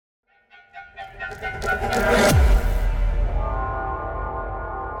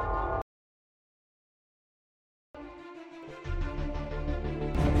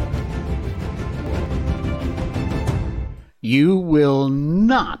You will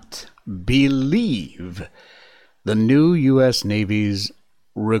not believe the new U.S. Navy's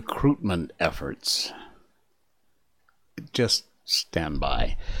recruitment efforts. Just stand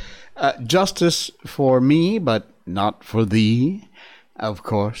by. Justice for me, but not for thee, of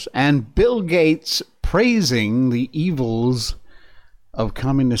course. And Bill Gates praising the evils of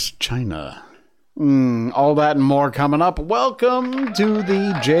communist China. All that and more coming up. Welcome to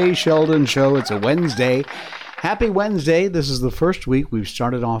the Jay Sheldon Show. It's a Wednesday. Happy Wednesday. This is the first week we've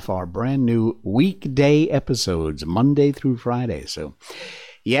started off our brand new weekday episodes, Monday through Friday. So,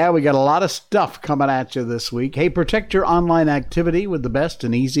 yeah, we got a lot of stuff coming at you this week. Hey, protect your online activity with the best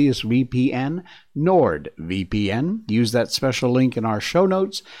and easiest VPN, NordVPN. Use that special link in our show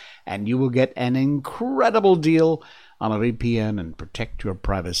notes, and you will get an incredible deal on a VPN and protect your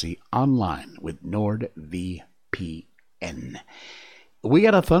privacy online with NordVPN. We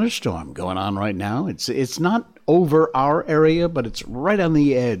got a thunderstorm going on right now. It's not over our area, but it's right on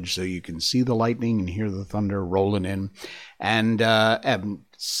the edge, so you can see the lightning and hear the thunder rolling in. And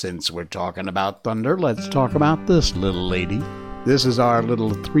since we're talking about thunder, let's talk about this little lady. This is our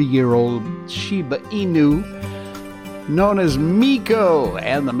little 3-year-old Shiba Inu, known as Miko,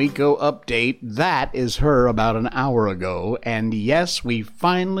 and the Miko update. That is her about an hour ago. And yes, we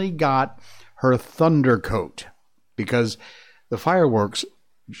finally got her thunder coat, because the fireworks,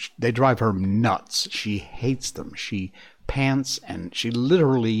 they drive her nuts. She hates them. She pants and she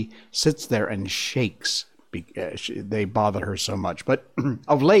literally sits there and shakes. They bother her so much. But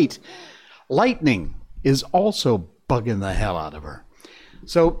of late, lightning is also bugging the hell out of her.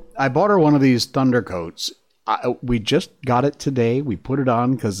 So I bought her one of these thunder coats. We just got it today. We put it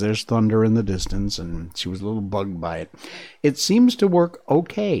on because there's thunder in the distance, and she was a little bugged by it. It seems to work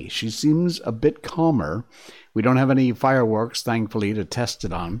okay. She seems a bit calmer. We don't have any fireworks, thankfully, to test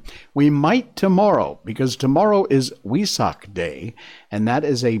it on. We might tomorrow, because tomorrow is Wesak Day, and that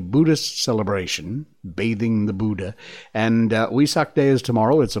is a Buddhist celebration, bathing the Buddha. And Wesak Day is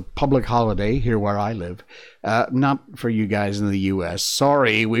tomorrow. It's a public holiday here where I live. Not for you guys in the U.S.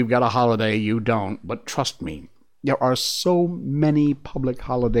 Sorry, we've got a holiday. You don't. But trust me, there are so many public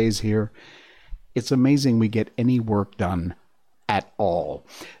holidays here. It's amazing we get any work done at all.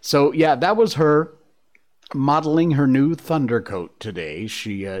 So, yeah, that was her modeling her new thunder coat today.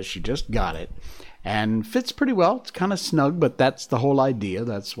 She just got it and fits pretty well. It's kind of snug, but that's the whole idea.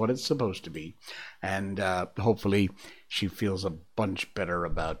 That's what it's supposed to be. And hopefully she feels a bunch better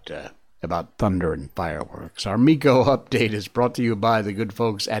about thunder and fireworks. Our Miko update is brought to you by the good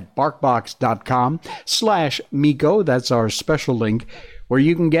folks at BarkBox.com/Miko. That's our special link where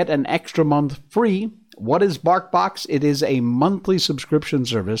you can get an extra month free. What is BarkBox? It is a monthly subscription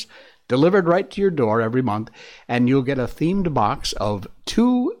service delivered right to your door every month, and you'll get a themed box of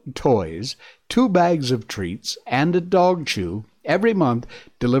 2 toys, 2 bags of treats, and a dog chew every month,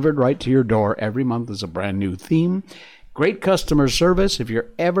 delivered right to your door. Every month is a brand new theme. Great customer service. If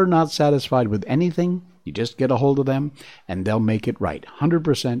you're ever not satisfied with anything, you just get a hold of them, and they'll make it right.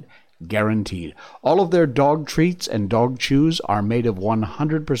 100% guaranteed. All of their dog treats and dog chews are made of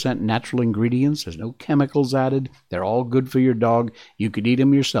 100% natural ingredients. There's no chemicals added. They're all good for your dog. You could eat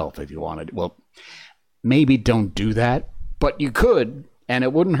them yourself if you wanted. Well, maybe don't do that, but you could, and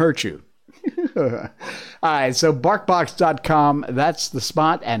it wouldn't hurt you. All right, so BarkBox.com, that's the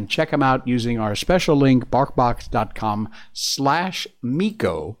spot, and check them out using our special link,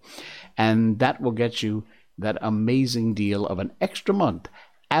 BarkBox.com/Miko, and that will get you that amazing deal of an extra month,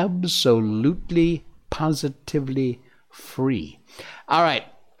 absolutely, positively free. All right,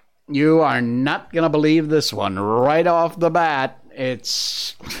 you are not going to believe this one right off the bat.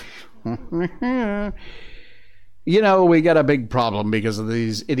 It's, you know, we got a big problem because of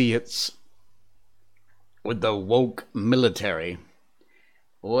these idiots with the woke military.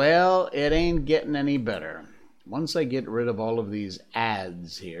 Well, it ain't getting any better. Once I get rid of all of these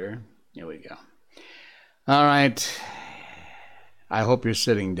ads here we go. All right. I hope you're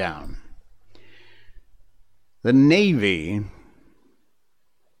sitting down. The Navy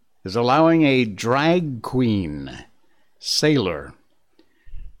is allowing a drag queen sailor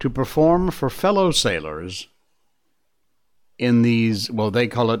to perform for fellow sailors in these, well, they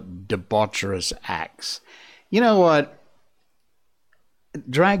call it debaucherous acts. You know what?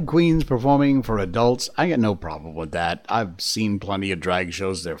 Drag queens performing for adults, I got no problem with that. I've seen plenty of drag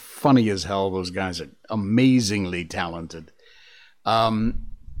shows. They're funny as hell. Those guys are amazingly talented.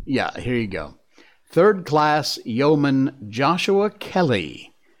 Yeah, here you go. Third class yeoman Joshua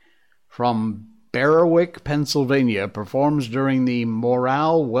Kelly from Berwick, Pennsylvania, performs during the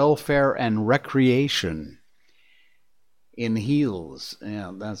Morale, Welfare, and Recreation in heels.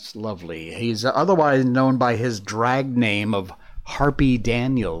 Yeah, that's lovely. He's otherwise known by his drag name of Harpy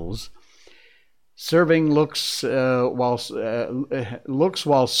Daniels. Serving looks while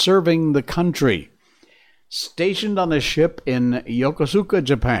serving the country. Stationed on a ship in Yokosuka,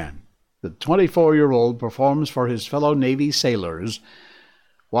 Japan, the 24-year-old performs for his fellow Navy sailors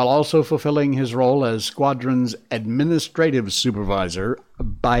while also fulfilling his role as squadron's administrative supervisor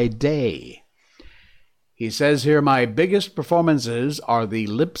by day. He says here, "My biggest performances are the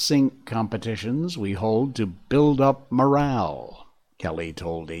lip-sync competitions we hold to build up morale," Kelly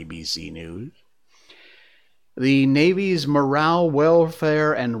told ABC News. The Navy's Morale,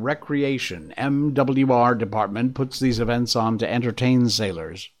 Welfare, and Recreation, MWR department, puts these events on to entertain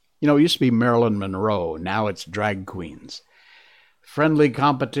sailors. You know, it used to be Marilyn Monroe. Now it's drag queens. Friendly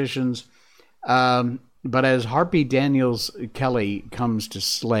competitions. But as Harpy Daniels Kelly comes to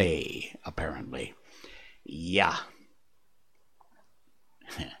slay, apparently. Yeah.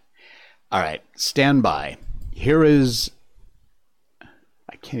 All right, stand by. Here is...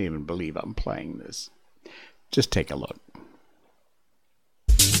 I can't even believe I'm playing this. Just take a look.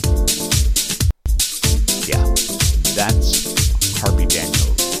 Yeah, that's Harpy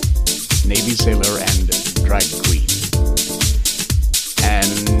Daniels, Navy sailor and drag queen.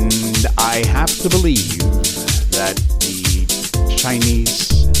 And I have to believe that the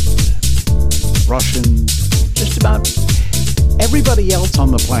Chinese, Russians, just about everybody else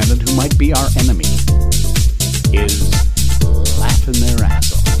on the planet who might be our enemy is laughing their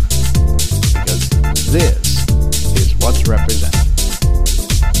ass off. Because this is what's represented.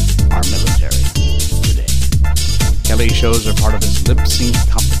 Our military today. Kelly shows are part of his lip-sync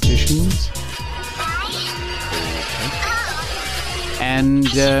competitions. And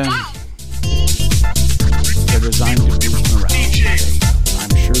they're designed to boost morale.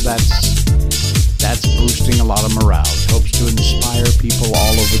 I'm sure that's boosting a lot of morale. It hopes to inspire people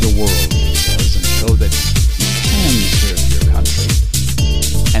all over the world, he says, and show that you can serve your country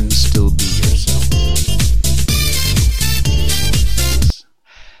and still be yourself.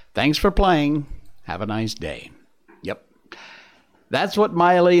 Thanks for playing. Have a nice day. Yep. That's what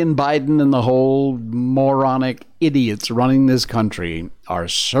Miley and Biden and the whole moronic idiots running this country are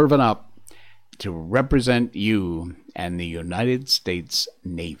serving up to represent you and the United States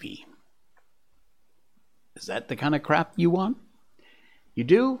Navy. Is that the kind of crap you want? You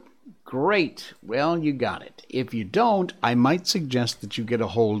do? Great. Well, you got it. If you don't, I might suggest that you get a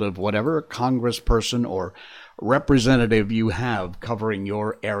hold of whatever congressperson or representative you have covering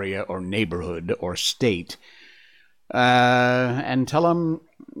your area or neighborhood or state, and tell them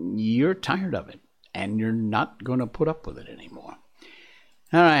you're tired of it and you're not going to put up with it anymore.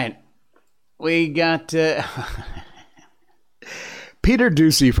 All right. We got Peter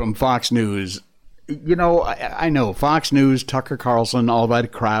Doocy from Fox News. You know, I know Fox News, Tucker Carlson, all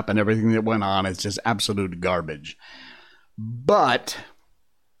that crap and everything that went on, it's just absolute garbage. But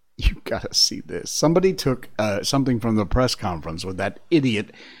you got to see this. Somebody took something from the press conference with that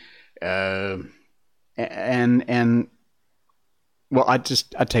idiot and well, I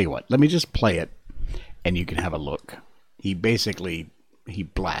tell you what, let me just play it and you can have a look. He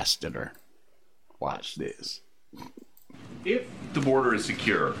blasted her. Watch this. If the border is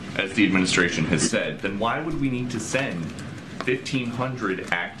secure, as the administration has said, then why would we need to send 1,500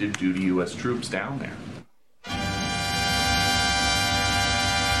 active duty U.S. troops down there?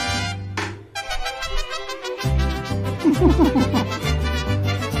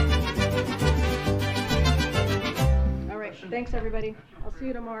 All right. Thanks, everybody. I'll see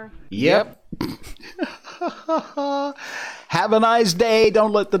you tomorrow. Yep. Have a nice day.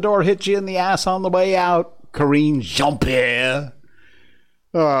 Don't let the door hit you in the ass on the way out. Karine Jean-Pierre.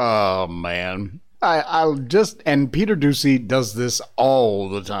 Oh, man. I'll just... And Peter Doocy does this all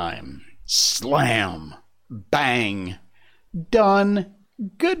the time. Slam. Bang. Done.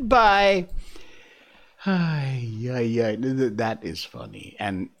 Goodbye. That is funny.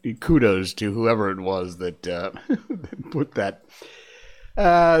 And kudos to whoever it was that put that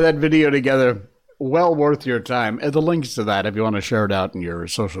video together. Well worth your time. The links to that, if you want to share it out in your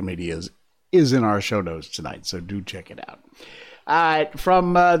social medias, is in our show notes tonight, so do check it out.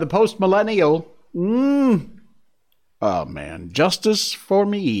 From the Post-Millennial, oh man, justice for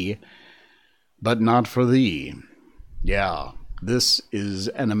me, but not for thee. Yeah, this is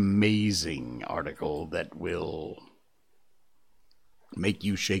an amazing article that will make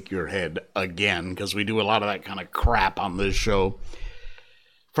you shake your head again, because we do a lot of that kind of crap on this show.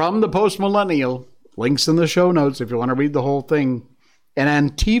 From the Post-Millennial, links in the show notes if you want to read the whole thing. An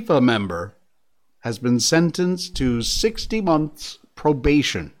Antifa member has been sentenced to 60 months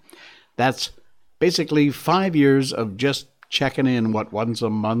probation. That's Basically 5 years of just checking in, once a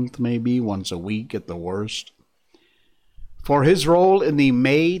month, maybe once a week at the worst, for his role in the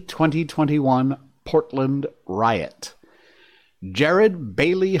May 2021 Portland riot. Jared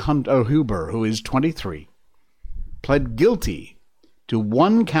Bailey Huber, who is 23, pled guilty to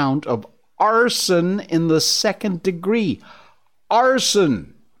one count of arson in the second degree.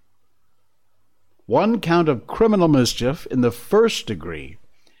 Arson! One count of criminal mischief in the first degree,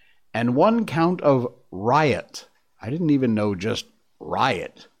 and one count of riot. I didn't even know just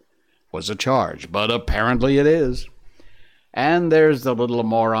riot was a charge, but apparently it is. And there's the little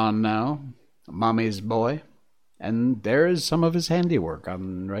moron now, Mommy's boy. And there's some of his handiwork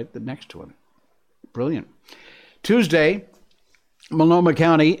on right next to him. Brilliant. Tuesday, Multnomah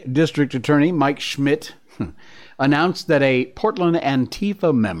County District Attorney Mike Schmidt announced that a Portland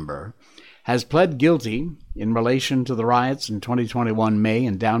Antifa member has pled guilty in relation to the riots in 2021 May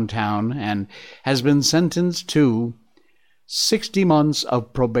in downtown and has been sentenced to 60 months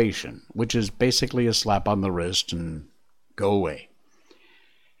of probation, which is basically a slap on the wrist and go away.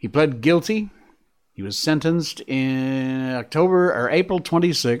 He pled guilty. He was sentenced in April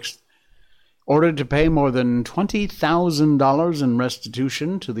 26th, ordered to pay more than $20,000 in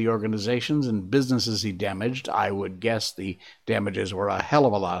restitution to the organizations and businesses he damaged. I would guess the damages were a hell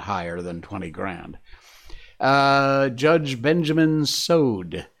of a lot higher than 20 grand. Judge Benjamin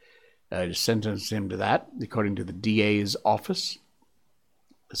Sode sentenced him to that, according to the DA's office.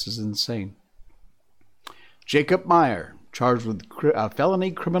 This is insane. Jacob Meyer, charged with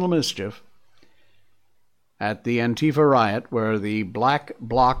felony criminal mischief at the Antifa riot, where the Black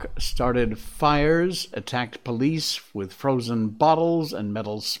Bloc started fires, attacked police with frozen bottles and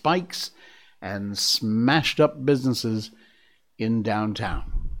metal spikes, and smashed up businesses in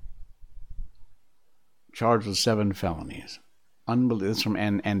downtown. Charged with 7 felonies. Unbelievable. This is from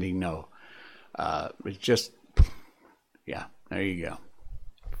Andy No. It's just, yeah, there you go.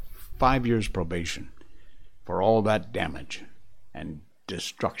 5 years probation for all that damage and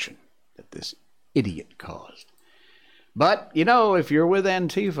destruction that this idiot caused. But, you know, if you're with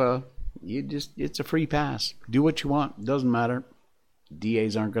Antifa, it's a free pass. Do what you want. It doesn't matter.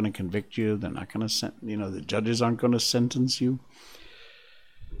 DAs aren't going to convict you. They're not going to, the judges aren't going to sentence you.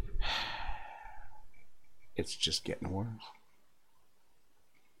 It's just getting worse.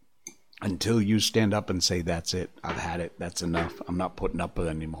 Until you stand up and say, that's it. I've had it. That's enough. I'm not putting up with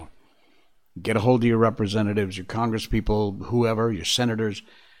it anymore. Get a hold of your representatives, your congresspeople, whoever, your senators,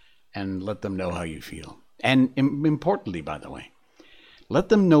 and let them know how you feel. And importantly, by the way, let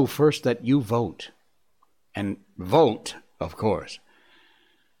them know first that you vote. And vote, of course.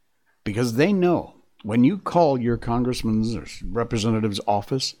 Because they know when you call your congressman's or representative's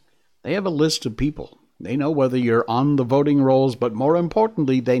office, they have a list of people. They know whether you're on the voting rolls, but more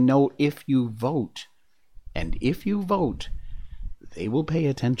importantly, they know if you vote. And if you vote, they will pay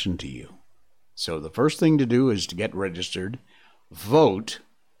attention to you. So the first thing to do is to get registered, vote,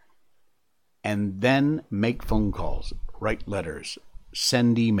 and then make phone calls, write letters,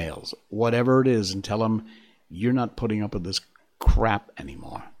 send emails, whatever it is, and tell them you're not putting up with this crap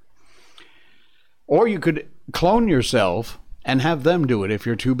anymore. Or you could clone yourself and have them do it if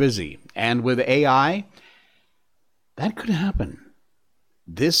you're too busy. And with AI, that could happen.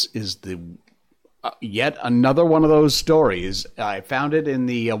 This is the yet another one of those stories. I found it in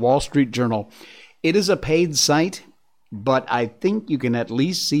the Wall Street Journal. It is a paid site, but I think you can at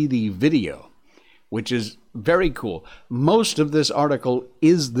least see the video, which is very cool. Most of this article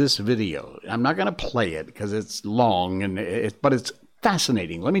is this video. I'm not going to play it because it's long, but it's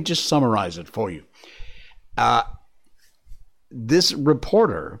fascinating. Let me just summarize it for you. This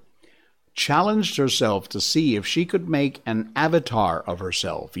reporter challenged herself to see if she could make an avatar of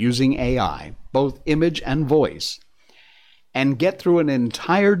herself using AI, both image and voice, and get through an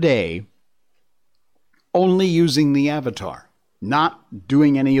entire day only using the avatar, not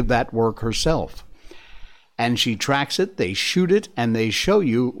doing any of that work herself. And she tracks it, they shoot it, and they show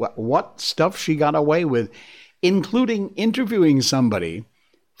you what stuff she got away with, including interviewing somebody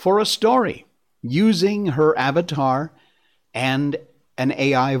for a story using her avatar and an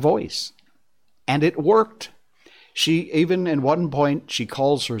AI voice. And it worked. She even, at one point, she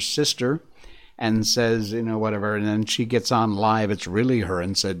calls her sister and says, whatever. And then she gets on live. It's really her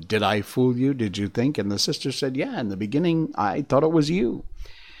and said, did I fool you? Did you think? And the sister said, yeah, in the beginning, I thought it was you.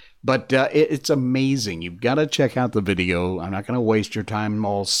 But it's amazing. You've got to check out the video. I'm not going to waste your time,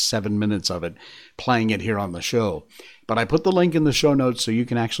 all 7 minutes of it, playing it here on the show. But I put the link in the show notes so you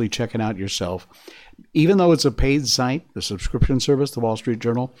can actually check it out yourself. Even though it's a paid site, the subscription service, the Wall Street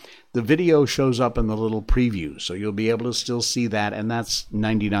Journal, the video shows up in the little preview. So you'll be able to still see that, and that's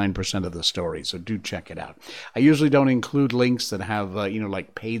 99% of the story. So do check it out. I usually don't include links that have,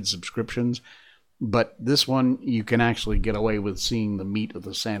 like paid subscriptions. But this one, you can actually get away with seeing the meat of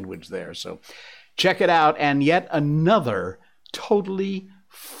the sandwich there. So check it out. And yet another totally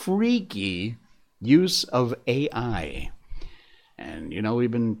freaky use of AI. And, we've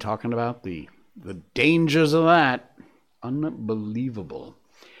been talking about the dangers of that. Unbelievable.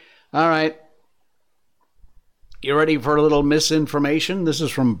 All right. You ready for a little misinformation? This is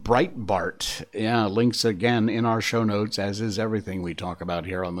from Breitbart. Yeah, links again in our show notes, as is everything we talk about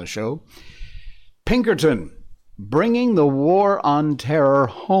here on the show. Pinkerton, bringing the war on terror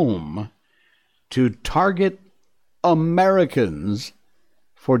home to target Americans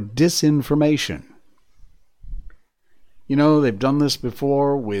for disinformation. They've done this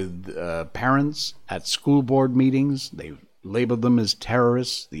before with parents at school board meetings. They've labeled them as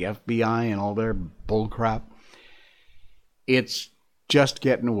terrorists, the FBI and all their bullcrap. It's just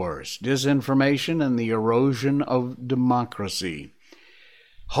getting worse. Disinformation and the erosion of democracy.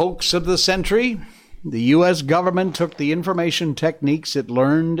 Hoax of the century. The U.S. government took the information techniques it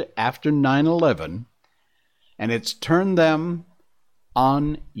learned after 9/11, and it's turned them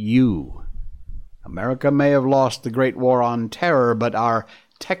on you. America may have lost the Great War on Terror, but our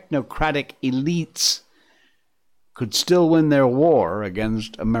technocratic elites could still win their war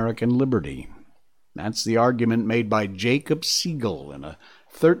against American liberty. That's the argument made by Jacob Siegel in a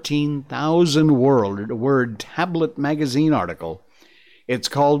 13,000-word Tablet magazine article. It's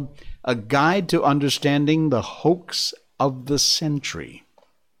called A Guide to Understanding the Hoax of the Century.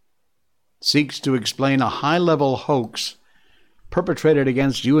 Seeks to explain a high-level hoax perpetrated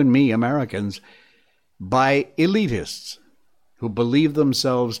against you and me, Americans, by elitists who believe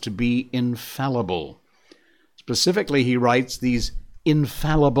themselves to be infallible. Specifically, he writes, these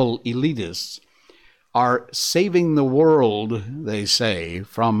infallible elitists are saving the world, they say,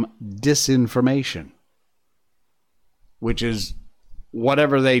 from disinformation, which is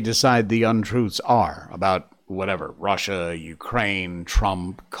whatever they decide the untruths are about whatever, Russia, Ukraine,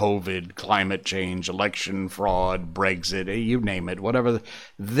 Trump, COVID, climate change, election fraud, Brexit, you name it, whatever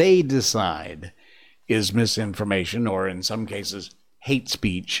they decide is misinformation, or in some cases, hate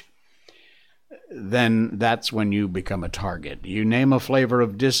speech, then that's when you become a target. You name a flavor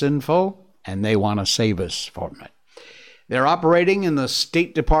of disinfo, and they want to save us from it. They're operating in the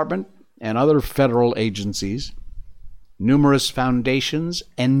State Department and other federal agencies, numerous foundations,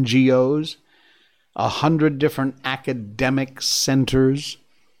 NGOs, 100 different academic centers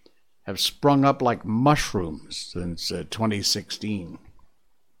have sprung up like mushrooms since 2016.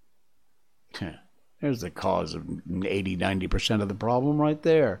 There's the cause of 80-90% of the problem right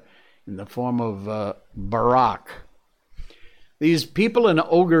there, in the form of Barack. These people and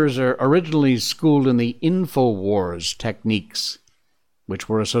ogres are originally schooled in the InfoWars techniques, which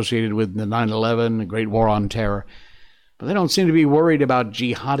were associated with the 9/11, the Great War on Terror. But they don't seem to be worried about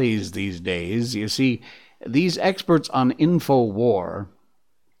jihadis these days. You see, these experts on InfoWar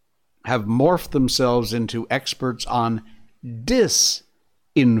have morphed themselves into experts on disinfowar.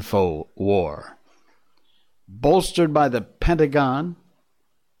 Bolstered by the Pentagon,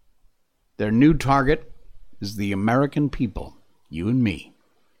 their new target is the American people, you and me.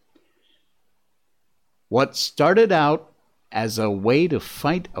 What started out as a way to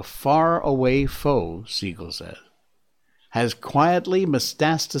fight a far-away foe, Siegel says, has quietly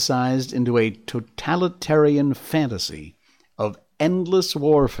metastasized into a totalitarian fantasy of endless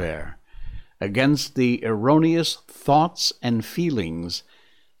warfare against the erroneous thoughts and feelings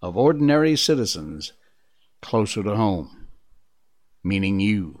of ordinary citizens closer to home, meaning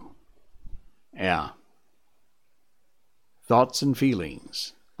you. Yeah. Thoughts and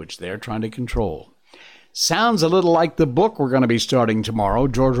feelings, which they're trying to control. Sounds a little like the book we're going to be starting tomorrow,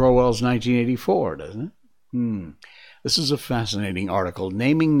 George Orwell's 1984, doesn't it? This is a fascinating article.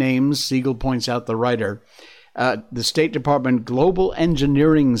 Naming names, Siegel points out the writer, the State Department Global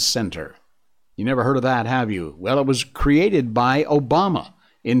Engineering Center. You never heard of that, have you? Well, it was created by Obama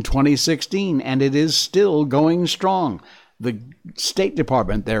in 2016, and it is still going strong. The State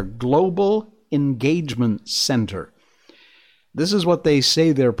Department, their Global Engagement Center. This is what they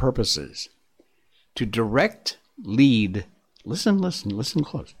say their purpose is: to direct, lead, listen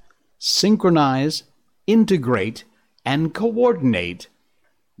close, synchronize, integrate, and coordinate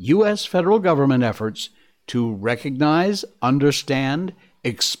U.S. federal government efforts to recognize, understand,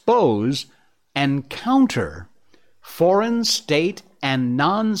 expose and counter foreign state and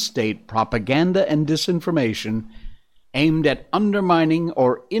non-state propaganda and disinformation aimed at undermining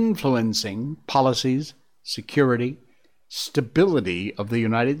or influencing policies, security, stability of the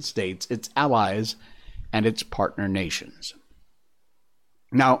United States, its allies, and its partner nations.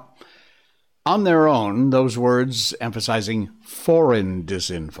 Now, on their own, those words emphasizing foreign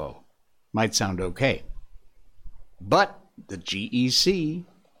disinfo might sound okay. But the GEC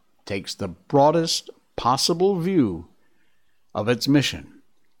takes the broadest possible view of its mission,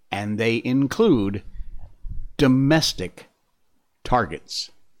 and they include domestic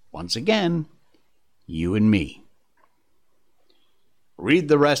targets. Once again, you and me. Read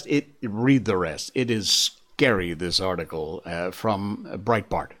the rest. It is scary, this article from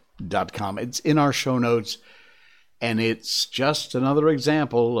Breitbart.com. It's in our show notes, and it's just another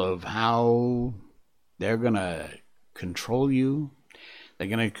example of how they're going to control you. They're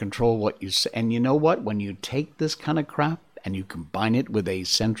going to control what you say. And you know what? When you take this kind of crap and you combine it with a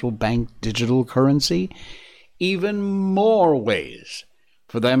central bank digital currency, even more ways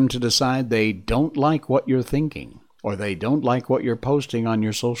for them to decide they don't like what you're thinking or they don't like what you're posting on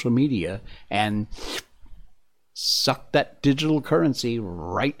your social media and suck that digital currency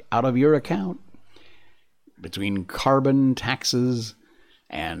right out of your account. Between carbon taxes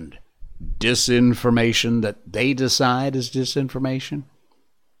and disinformation that they decide is disinformation,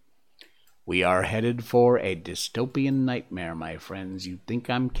 we are headed for a dystopian nightmare, my friends. You think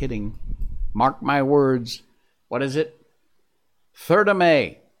I'm kidding? Mark my words. What is it? 3rd of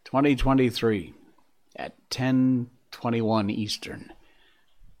May, 2023 at 10:21 Eastern.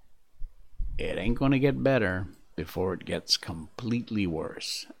 It ain't going to get better before it gets completely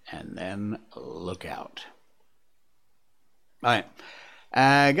worse. And then look out. All right.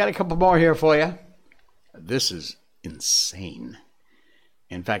 I got a couple more here for you. This is insane.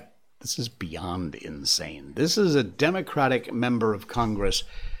 In fact, this is beyond insane. This is a Democratic member of Congress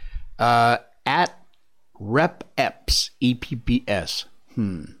at Rep. Epps, EPPS,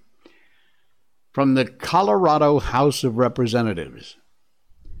 from the Colorado House of Representatives.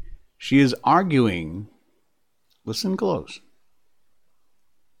 She is arguing, listen close,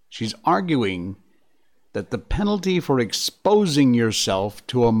 she's arguing that the penalty for exposing yourself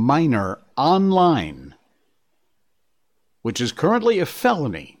to a minor online, which is currently a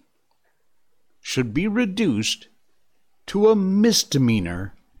felony, should be reduced to a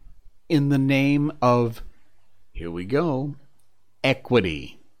misdemeanor in the name of, here we go,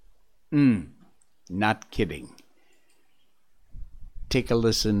 equity. Not kidding. Take a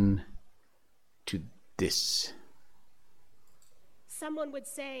listen to this. Someone would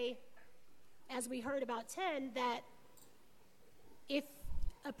say, as we heard about 10, that if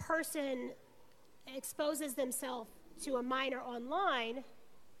a person exposes themselves to a minor online,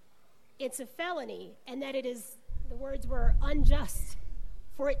 it's a felony, and that it is, the words were, unjust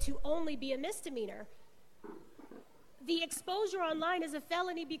for it to only be a misdemeanor. The exposure online is a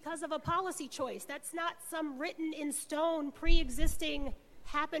felony because of a policy choice. That's not some written in stone, pre-existing,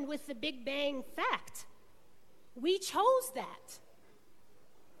 happened with the Big Bang fact. We chose that.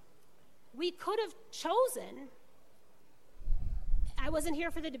 We could have chosen, I wasn't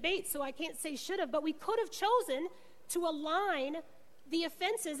here for the debate, so I can't say should have, but we could have chosen to align the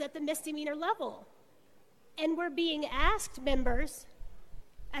offenses at the misdemeanor level. And we're being asked, members,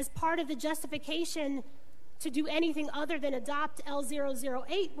 as part of the justification to do anything other than adopt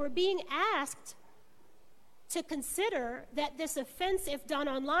L008, we're being asked to consider that this offense, if done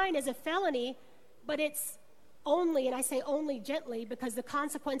online, is a felony, but it's only, and I say only gently, because the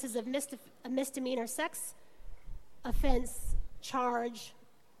consequences of a misdemeanor sex offense charge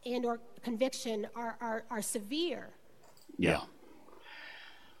and or conviction are severe. Yeah.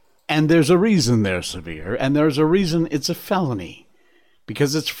 And there's a reason they're severe, and there's a reason it's a felony,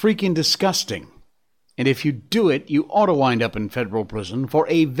 because it's freaking disgusting. And if you do it, you ought to wind up in federal prison for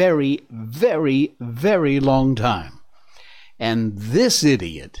a very, very, very long time. And this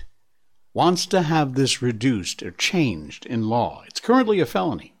idiot wants to have this reduced or changed in law. It's currently a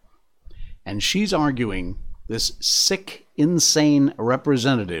felony. And she's arguing, this sick, insane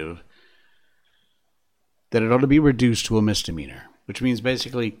representative, that it ought to be reduced to a misdemeanor, which means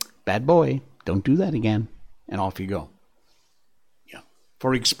basically, bad boy, don't do that again, and off you go. Yeah.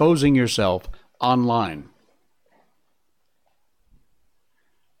 For exposing yourself online.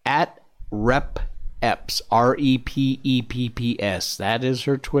 At Rep. Epps, REPEPPS. That is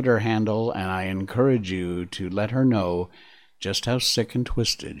her Twitter handle, and I encourage you to let her know just how sick and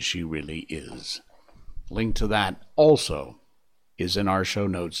twisted she really is. Link to that also is in our show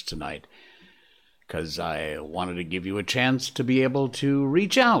notes tonight. because I wanted to give you a chance to be able to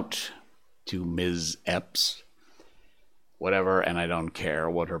reach out to Ms. Epps, whatever, and I don't care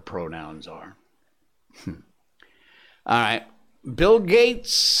what her pronouns are. All right. Bill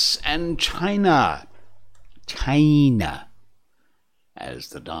Gates and China. China, as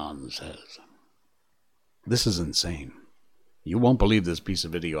the Don says. This is insane. You won't believe this piece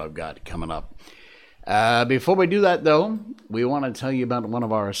of video I've got coming up. Before we do that, though, we want to tell you about one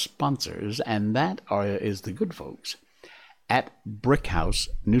of our sponsors, and that is the good folks at Brickhouse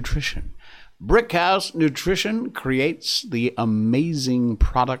Nutrition. Brickhouse Nutrition creates the amazing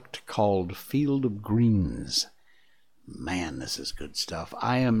product called Field of Greens. Man, this is good stuff.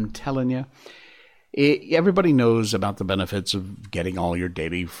 I am telling you, everybody knows about the benefits of getting all your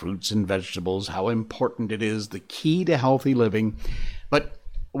daily fruits and vegetables, how important it is, the key to healthy living. But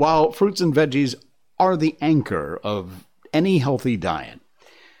while fruits and veggies are the anchor of any healthy diet,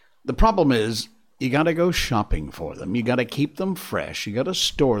 the problem is you got to go shopping for them. You got to keep them fresh. You got to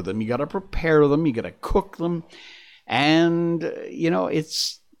store them. You got to prepare them. You got to cook them. And,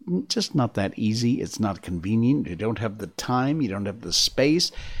 it's just not that easy. It's not convenient. You don't have the time. You don't have the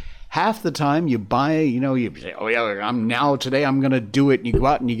space. Half the time you buy, you say, oh yeah, today I'm going to do it. And you go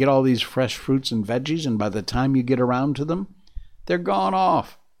out and you get all these fresh fruits and veggies. And by the time you get around to them, they're gone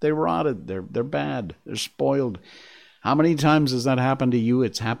off. They're rotted. They're bad. They're spoiled. How many times has that happened to you?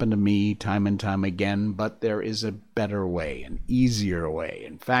 It's happened to me time and time again. But there is a better way, an easier way.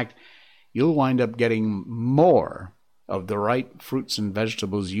 In fact, you'll wind up getting more of the right fruits and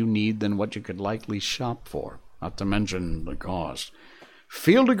vegetables you need than what you could likely shop for, not to mention the cost.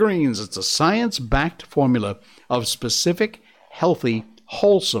 Field of Greens, it's a science-backed formula of specific, healthy,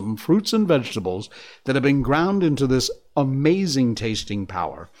 wholesome fruits and vegetables that have been ground into this amazing tasting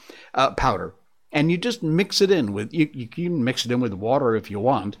powder. And you just mix it in with, you can mix it in with water if you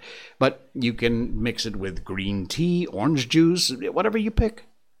want, but you can mix it with green tea, orange juice, whatever you pick.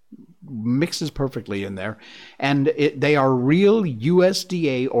 Mixes perfectly in there, and they are real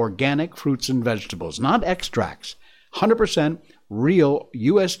USDA organic fruits and vegetables, not extracts. 100% real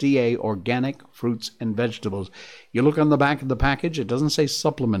USDA organic fruits and vegetables. You look on the back of the package, it doesn't say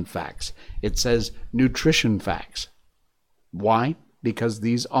supplement facts. It says nutrition facts. Why? Because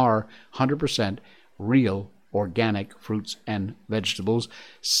these are 100% real organic fruits and vegetables.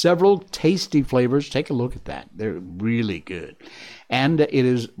 Several tasty flavors. Take a look at that. They're really good. And it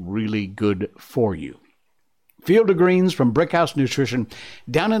is really good for you. Field of Greens from Brickhouse Nutrition.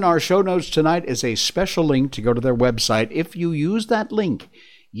 Down in our show notes tonight is a special link to go to their website. If you use that link,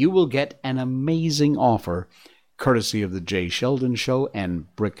 you will get an amazing offer courtesy of the Jay Sheldon Show and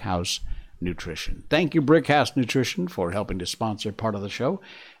Brickhouse Nutrition. Thank you, Brickhouse Nutrition, for helping to sponsor part of the show.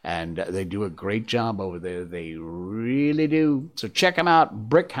 And they do a great job over there. They really do. So check them out,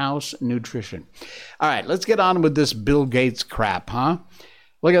 Brickhouse Nutrition. All right, let's get on with this Bill Gates crap, huh?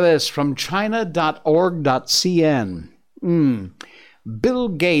 Look at this from china.org.cn. Bill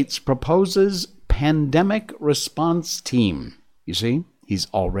Gates proposes pandemic response team. You see, he's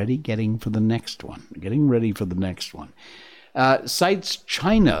already getting for the next one, getting ready for the next one. Cites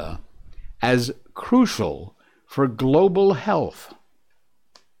China as crucial for global health.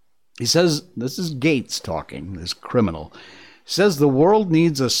 He says, this is Gates talking, this criminal, says the world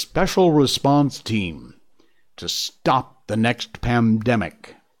needs a special response team to stop the next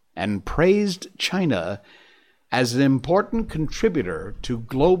pandemic, and praised China as an important contributor to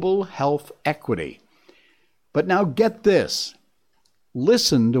global health equity. But now get this.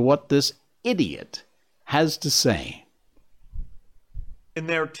 Listen to what this idiot has to say. In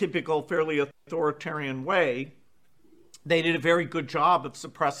their typical, fairly authoritarian way, they did a very good job of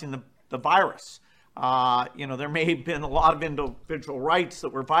suppressing the virus. There may have been a lot of individual rights that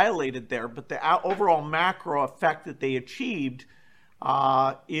were violated there, but the overall macro effect that they achieved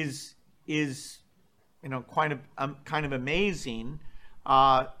is kind of amazing.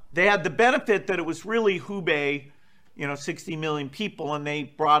 They had the benefit that it was really Hubei, 60 million people, and they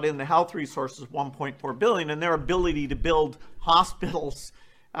brought in the health resources, 1.4 billion, and their ability to build hospitals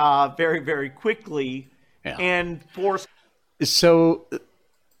very, very quickly and force. So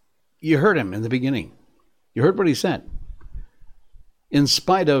you heard him in the beginning. You heard what he said. In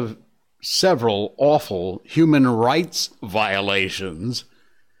spite of several awful human rights violations,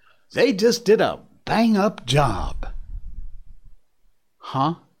 they just did a bang-up job.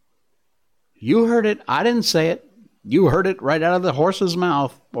 Huh? You heard it. I didn't say it. You heard it right out of the horse's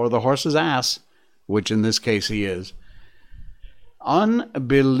mouth, or the horse's ass, which in this case he is.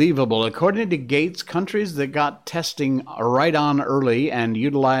 Unbelievable. According to Gates, countries that got testing right on early and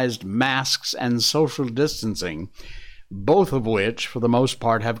utilized masks and social distancing both of which, for the most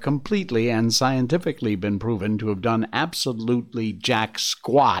part, have completely and scientifically been proven to have done absolutely jack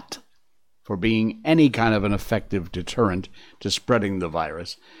squat for being any kind of an effective deterrent to spreading the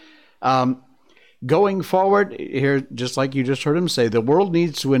virus. Going forward, here, just like you just heard him say, the world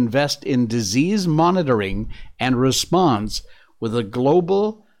needs to invest in disease monitoring and response with a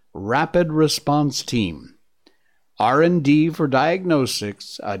global rapid response team. R&D for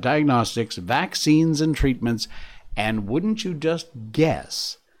diagnostics, vaccines, and treatments. And wouldn't you just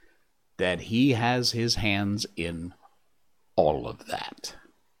guess that he has his hands in all of that?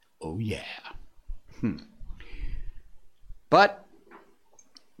 Oh, yeah. But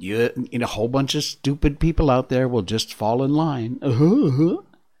you know, a whole bunch of stupid people out there will just fall in line.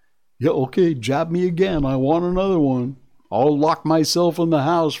 Yeah, okay, jab me again. I want another one. I'll lock myself in the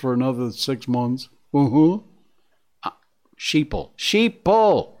house for another 6 months. Sheeple.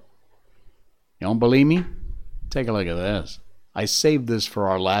 You don't believe me? Take a look at this. I saved this for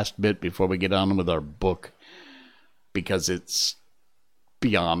our last bit before we get on with our book because it's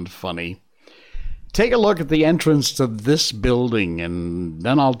beyond funny. Take a look at the entrance to this building, and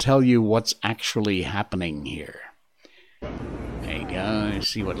then I'll tell you what's actually happening here. There you go. You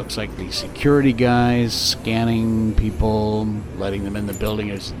see what looks like the security guys scanning people, letting them in the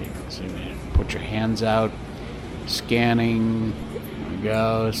building. Put your hands out. Scanning. There you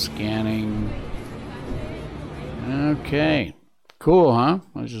go. Scanning. Okay. Cool, huh?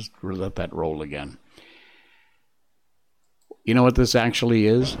 Let's just let that roll again. You know what this actually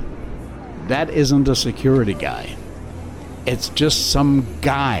is? That isn't a security guy. It's just some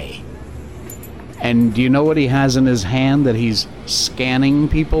guy. And do you know what he has in his hand that he's scanning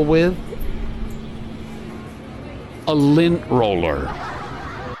people with? A lint roller.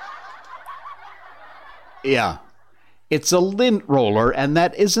 Yeah. It's a lint roller, and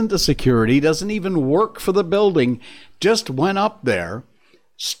that isn't a security, doesn't even work for the building, just went up there,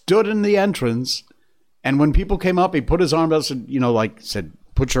 stood in the entrance, and when people came up, he put his arms up, said,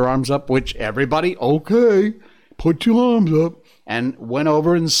 put your arms up, which everybody, okay, put your arms up, and went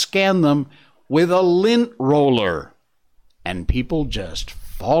over and scanned them with a lint roller. And people just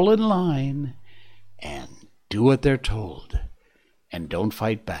fall in line and do what they're told, and don't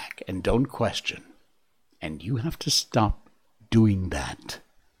fight back, and don't question. And you have to stop doing that.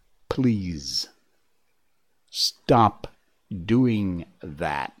 Please. Stop doing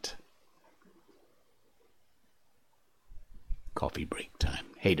that. Coffee break time.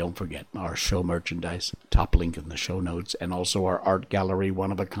 Hey, don't forget our show merchandise. Top link in the show notes. And also our art gallery,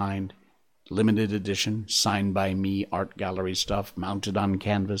 one of a kind. Limited edition, signed by me, art gallery stuff, mounted on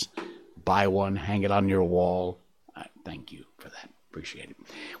canvas. Buy one, hang it on your wall. Thank you for that. Appreciate it.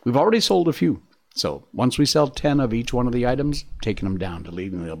 We've already sold a few. So once we sell 10 of each one of the items, taking them down to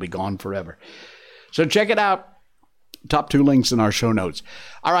leave them, they'll be gone forever. So check it out. Top 2 links in our show notes.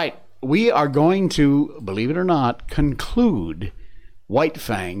 All right, we are going to, believe it or not, conclude White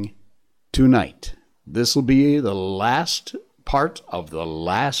Fang tonight. This will be the last part of the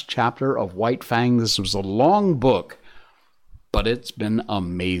last chapter of White Fang. This was a long book, but it's been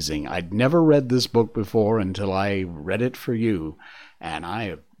amazing. I'd never read this book before until I read it for you, and I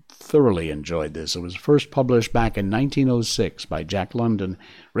have thoroughly enjoyed this. It was first published back in 1906 by Jack London,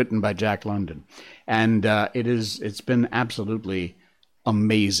 written by Jack London. And it's been absolutely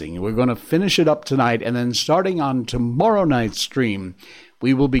amazing. We're going to finish it up tonight, and then starting on tomorrow night's stream,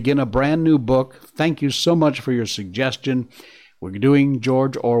 we will begin a brand new book. Thank you so much for your suggestion. We're doing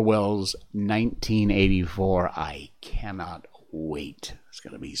George Orwell's 1984. I cannot wait. It's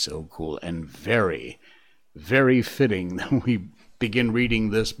going to be so cool and very, very fitting that we begin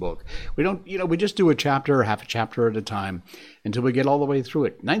reading this book. We just do a chapter, half a chapter at a time until we get all the way through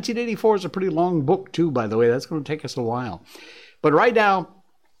it. 1984 is a pretty long book too, by the way. That's going to take us a while. But right now,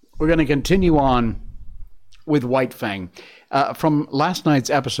 we're going to continue on with White Fang. From last night's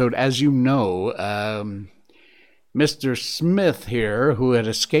episode, as you know, Mr. Smith here, who had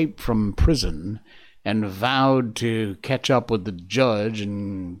escaped from prison and vowed to catch up with the judge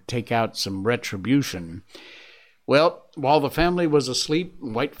and take out some retribution. Well, while the family was asleep,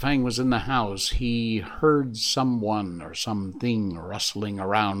 White Fang was in the house. He heard someone or something rustling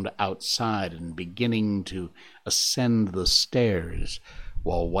around outside and beginning to ascend the stairs,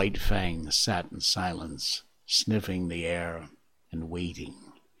 while White Fang sat in silence, sniffing the air and waiting.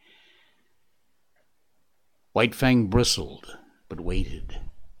 White Fang bristled, but waited.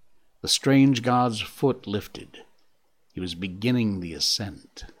 The strange god's foot lifted. He was beginning the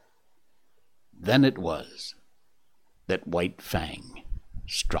ascent. Then it was that White Fang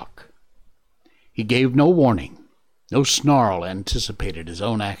struck. He gave no warning. No snarl anticipated his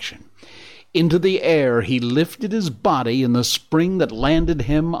own action. Into the air he lifted his body in the spring that landed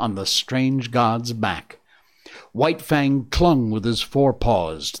him on the strange god's back. White Fang clung with his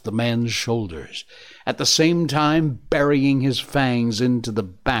forepaws to the man's shoulders, at the same time burying his fangs into the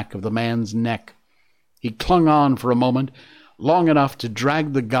back of the man's neck. He clung on for a moment, long enough to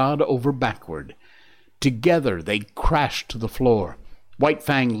drag the god over backward. Together they crashed to the floor. White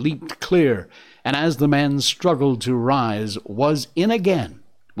Fang leaped clear, and as the man struggled to rise, was in again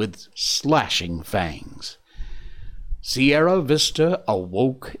with slashing fangs. Sierra Vista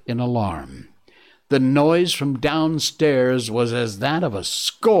awoke in alarm. The noise from downstairs was as that of a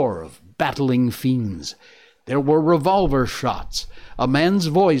score of battling fiends. There were revolver shots. A man's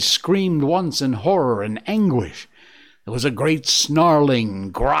voice screamed once in horror and anguish. There was a great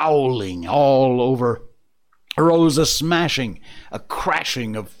snarling, growling all over. Arose a smashing, a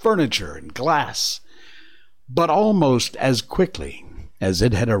crashing of furniture and glass. But almost as quickly as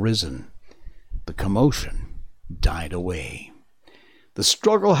it had arisen, the commotion died away. The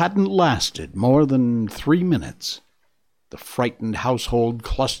struggle hadn't lasted more than 3 minutes. The frightened household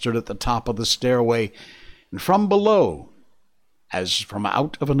clustered at the top of the stairway, and from below, as from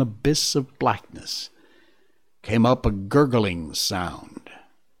out of an abyss of blackness, came up a gurgling sound,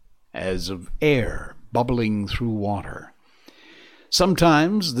 as of air bubbling through water.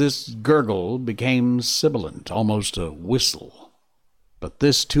 Sometimes this gurgle became sibilant, almost a whistle, but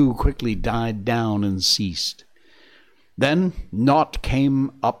this too quickly died down and ceased. Then naught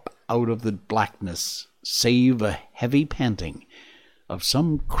came up out of the blackness, save a heavy panting of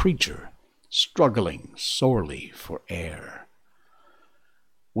some creature struggling sorely for air.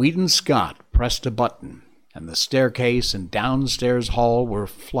 Weedon Scott pressed a button, and the staircase and downstairs hall were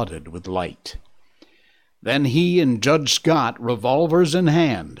flooded with light. Then he and Judge Scott, revolvers in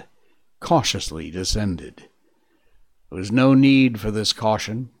hand, cautiously descended. There was no need for this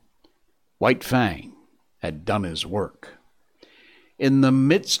caution. White Fang had done his work. In the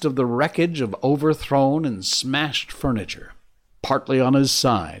midst of the wreckage of overthrown and smashed furniture, partly on his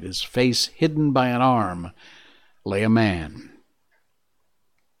side, his face hidden by an arm, lay a man.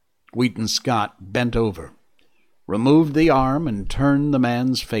 Weedon Scott bent over, removed the arm, and turned the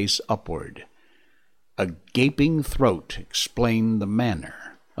man's face upward. A gaping throat explained the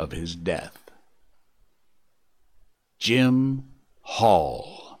manner of his death. "Jim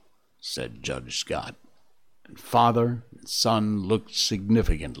Hall," said Judge Scott, and father and son looked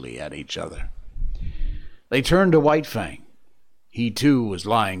significantly at each other. They turned to White Fang. He too was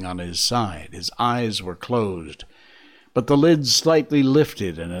lying on his side. His eyes were closed, but the lids slightly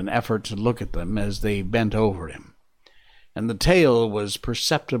lifted in an effort to look at them as they bent over him, and the tail was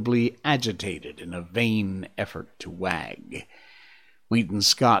perceptibly agitated in a vain effort to wag. Weedon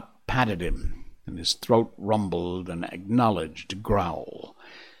Scott patted him, and his throat rumbled an acknowledged growl.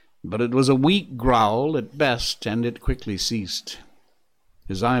 But it was a weak growl at best, and it quickly ceased.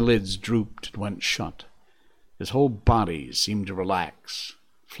 His eyelids drooped and went shut. His whole body seemed to relax,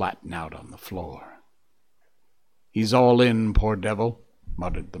 flatten out on the floor. "He's all in, poor devil,"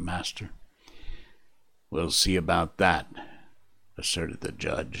 muttered the master. "We'll see about that," asserted the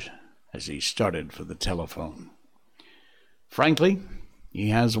judge, as he started for the telephone. "Frankly, he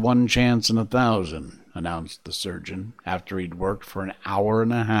has 1 chance in 1,000, announced the surgeon, after he'd worked for an hour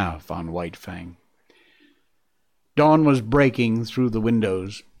and a half on White Fang. Dawn was breaking through the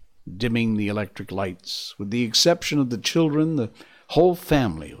windows, dimming the electric lights. With the exception of the children, the whole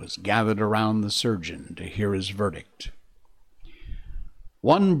family was gathered around the surgeon to hear his verdict.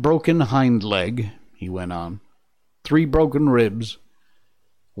 "1 broken hind leg," he went on, 3 broken ribs,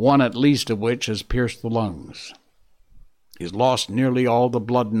 1 at least of which has pierced the lungs. He's lost nearly all the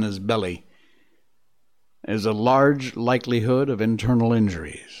blood in his belly. There's a large likelihood of internal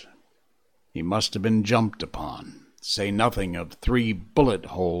injuries. He must have been jumped upon, say nothing of 3 bullet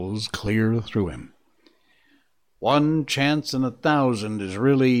holes clear through him. 1 chance in 1,000 is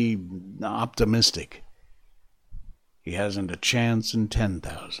really optimistic. He hasn't a chance in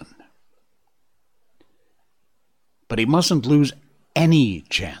 10,000. But he mustn't lose any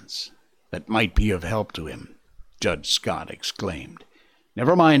chance that might be of help to him," Judge Scott exclaimed.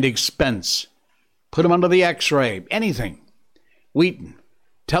 "Never mind expense. Put him under the X-ray. Anything. Wheaton,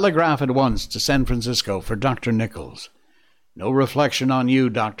 telegraph at once to San Francisco for Dr. Nichols. No reflection on you,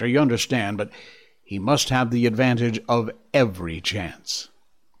 Doctor, you understand, but he must have the advantage of every chance."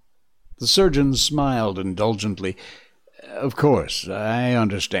 The surgeon smiled indulgently. "Of course, I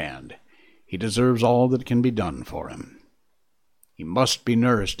understand. He deserves all that can be done for him. He must be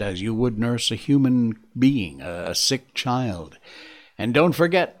nursed as you would nurse a human being, a sick child. And don't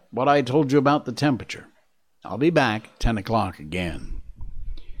forget what I told you about the temperature. I'll be back at 10 o'clock again."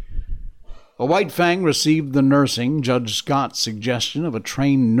 White Fang received the nursing. Judge Scott's suggestion of a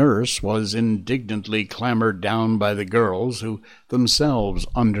trained nurse was indignantly clamored down by the girls, who themselves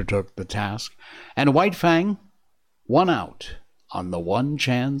undertook the task, and White Fang won out on the one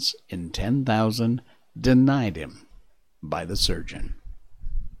chance in 10,000 denied him by the surgeon.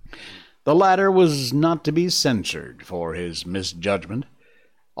 The latter was not to be censured for his misjudgment.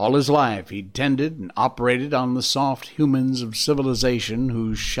 All his life he'd tended and operated on the soft humans of civilization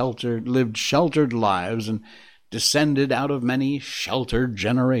who lived sheltered lives and descended out of many sheltered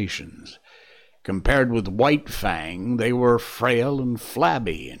generations. Compared with White Fang, they were frail and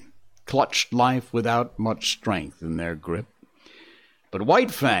flabby and clutched life without much strength in their grip. But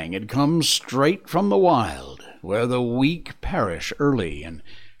White Fang had come straight from the wild, where the weak perish early and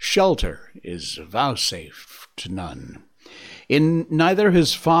shelter is vouchsafed to none. In neither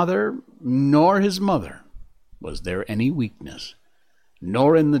his father nor his mother was there any weakness,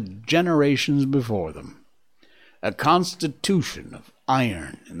 nor in the generations before them. A constitution of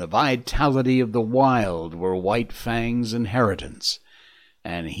iron and the vitality of the wild were White Fang's inheritance,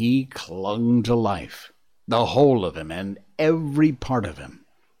 and he clung to life, the whole of him and every part of him,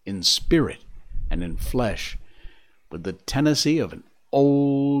 in spirit and in flesh, with the tenacity of an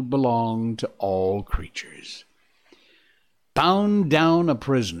old belonged to all creatures. Bound down a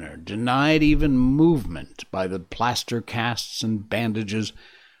prisoner, denied even movement by the plaster casts and bandages,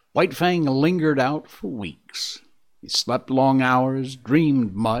 White Fang lingered out for weeks. He slept long hours,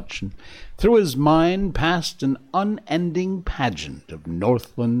 dreamed much, and through his mind passed an unending pageant of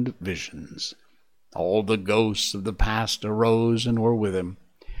Northland visions. All the ghosts of the past arose and were with him.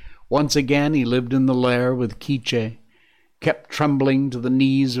 Once again he lived in the lair with Quiche, kept trembling to the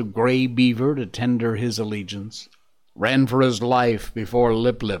knees of Gray Beaver to tender his allegiance, ran for his life before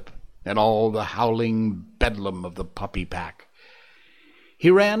Lip Lip and all the howling bedlam of the puppy pack.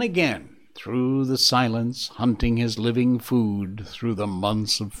 He ran again through the silence, hunting his living food through the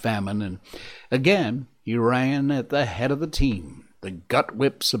months of famine, and again he ran at the head of the team, the gut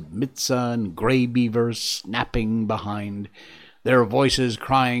whips of Mitza and Gray Beaver snapping behind, their voices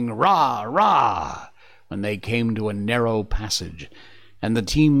crying, "Rah, rah!" when they came to a narrow passage, and the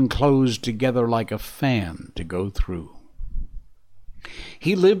team closed together like a fan to go through.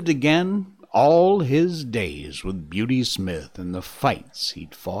 He lived again all his days with Beauty Smith and the fights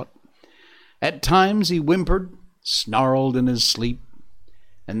he'd fought. At times he whimpered, snarled in his sleep,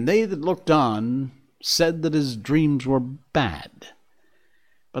 and they that looked on said that his dreams were bad.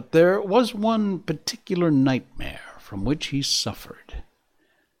 But there was one particular nightmare from which he suffered.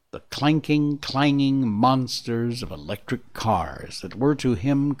 The clanking, clanging monsters of electric cars that were to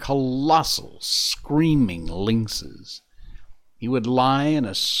him colossal, screaming lynxes. He would lie in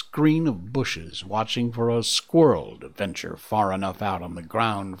a screen of bushes watching for a squirrel to venture far enough out on the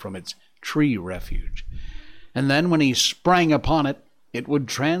ground from its tree refuge, and then when he sprang upon it, it would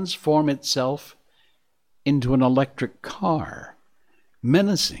transform itself into an electric car,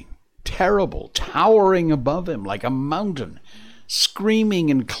 menacing, terrible, towering above him like a mountain,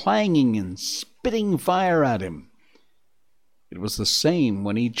 screaming and clanging and spitting fire at him. It was the same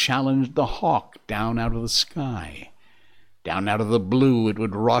when he challenged the hawk down out of the sky. Down out of the blue it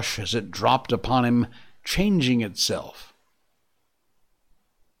would rush as it dropped upon him, changing itself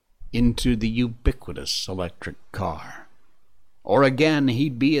into the ubiquitous electric car. Or again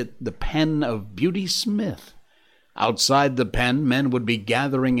he'd be at the pen of Beauty Smith. Outside the pen, men would be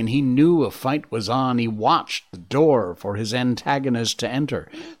gathering, and he knew a fight was on. He watched the door for his antagonist to enter.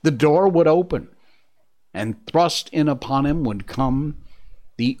 The door would open, and thrust in upon him would come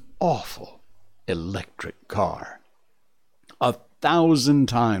the awful electric car. 1,000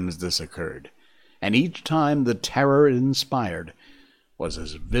 times this occurred, and each time the terror it inspired was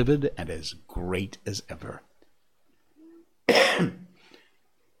as vivid and as great as ever.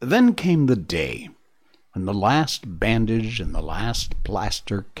 Then came the day when the last bandage and the last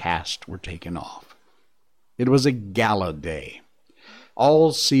plaster cast were taken off. It was a gala day.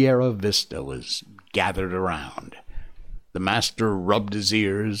 All Sierra Vista was gathered around. The master rubbed his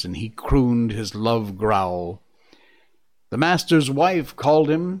ears, and he crooned his love growl. The master's wife called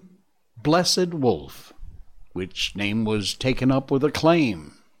him Blessed Wolf, which name was taken up with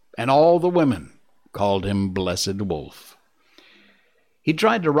acclaim, and all the women called him Blessed Wolf. He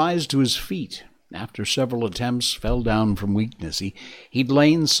tried to rise to his feet. After several attempts, fell down from weakness. He'd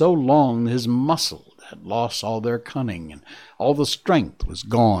lain so long his muscles had lost all their cunning, and all the strength was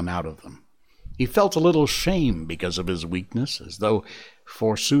gone out of them. He felt a little shame because of his weakness, as though,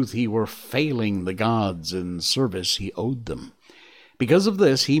 forsooth, he were failing the gods in service he owed them. Because of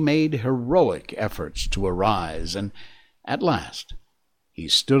this, he made heroic efforts to arise, and at last He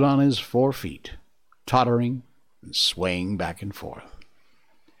stood on his 4 feet, tottering and swaying back and forth.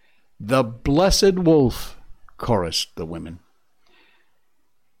 "The blessed wolf," chorused the women.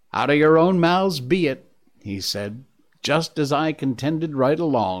 "Out of your own mouths be it," he said, "just as I contended right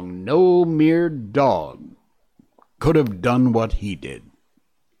along. No mere dog could have done what he did.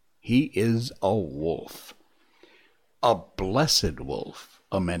 He is a wolf." "A blessed wolf,"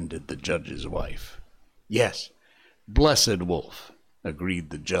 amended the judge's wife. "Yes, blessed wolf," agreed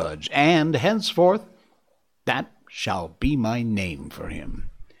the judge, "and henceforth that shall be my name for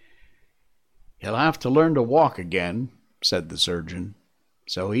him." "He'll have to learn to walk again," said the surgeon,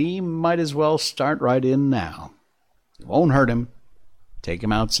 "so he might as well start right in now. It won't hurt him. Take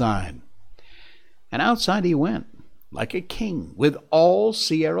him outside." And outside he went, like a king, with all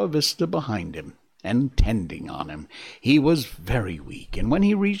Sierra Vista behind him and tending on him. He was very weak, and when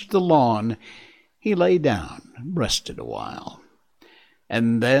he reached the lawn, he lay down and rested a while.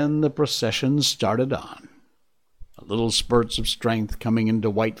 And then the procession started on. Little spurts of strength coming into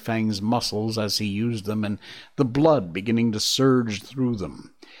White Fang's muscles as he used them, and the blood beginning to surge through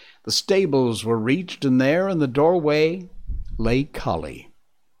them. The stables were reached, and there in the doorway lay Collie,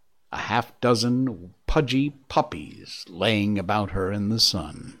 a half-dozen pudgy puppies laying about her in the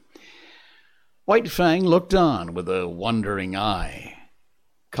sun. White Fang looked on with a wondering eye.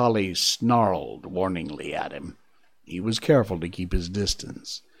 Collie snarled warningly at him. He was careful to keep his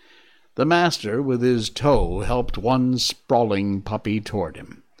distance. The master, with his toe, helped one sprawling puppy toward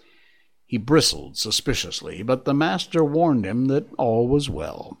him. He bristled suspiciously, but the master warned him that all was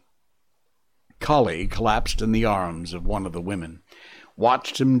well. Collie collapsed in the arms of one of the women,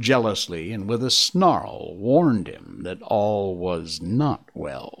 watched him jealously, and with a snarl warned him that all was not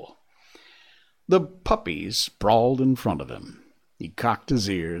well. The puppies sprawled in front of him. He cocked his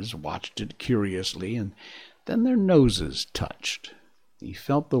ears, watched it curiously, and then their noses touched. He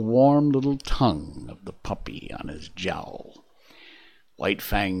felt the warm little tongue of the puppy on his jowl. White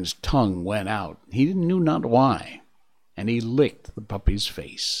Fang's tongue went out, he knew not why, and he licked the puppy's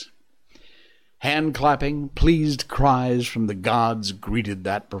face. Hand-clapping, pleased cries from the gods greeted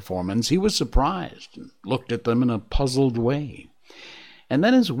that performance. He was surprised and looked at them in a puzzled way. And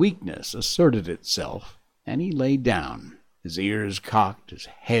then his weakness asserted itself, and he lay down, his ears cocked, his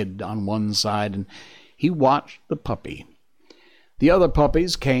head on one side, and he watched the puppy. The other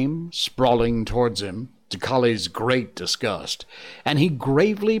puppies came sprawling towards him, to Collie's great disgust, and he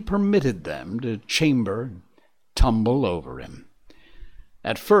gravely permitted them to chamber and tumble over him.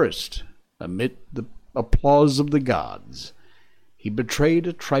 At first, amid the applause of the gods, he betrayed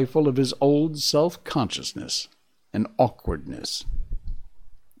a trifle of his old self-consciousness and awkwardness.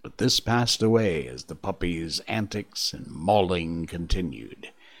 But this passed away as the puppy's antics and mauling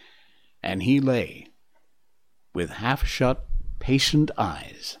continued, and he lay, with half-shut, patient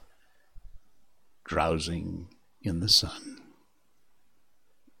eyes, drowsing in the sun.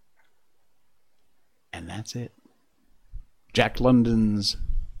 And that's it. Jack London's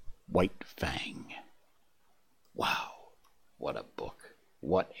White Fang. Wow, what a book.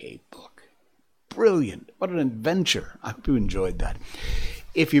 What a book. Brilliant. What an adventure. I hope you enjoyed that.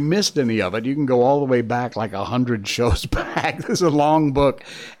 If you missed any of it, you can go all the way back like 100 shows back. This is a long book,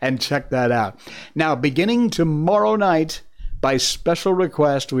 and check that out. Now, beginning tomorrow night, by special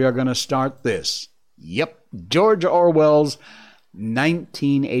request, we are going to start this. Yep, George Orwell's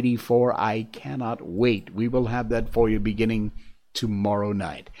 1984. I cannot wait. We will have that for you beginning tomorrow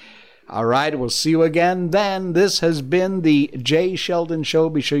night. All right, we'll see you again then. This has been the Jay Sheldon Show.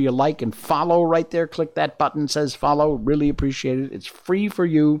 Be sure you like and follow right there. Click that button that says follow. Really appreciate it. It's free for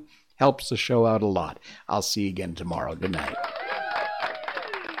you. Helps the show out a lot. I'll see you again tomorrow. Good night.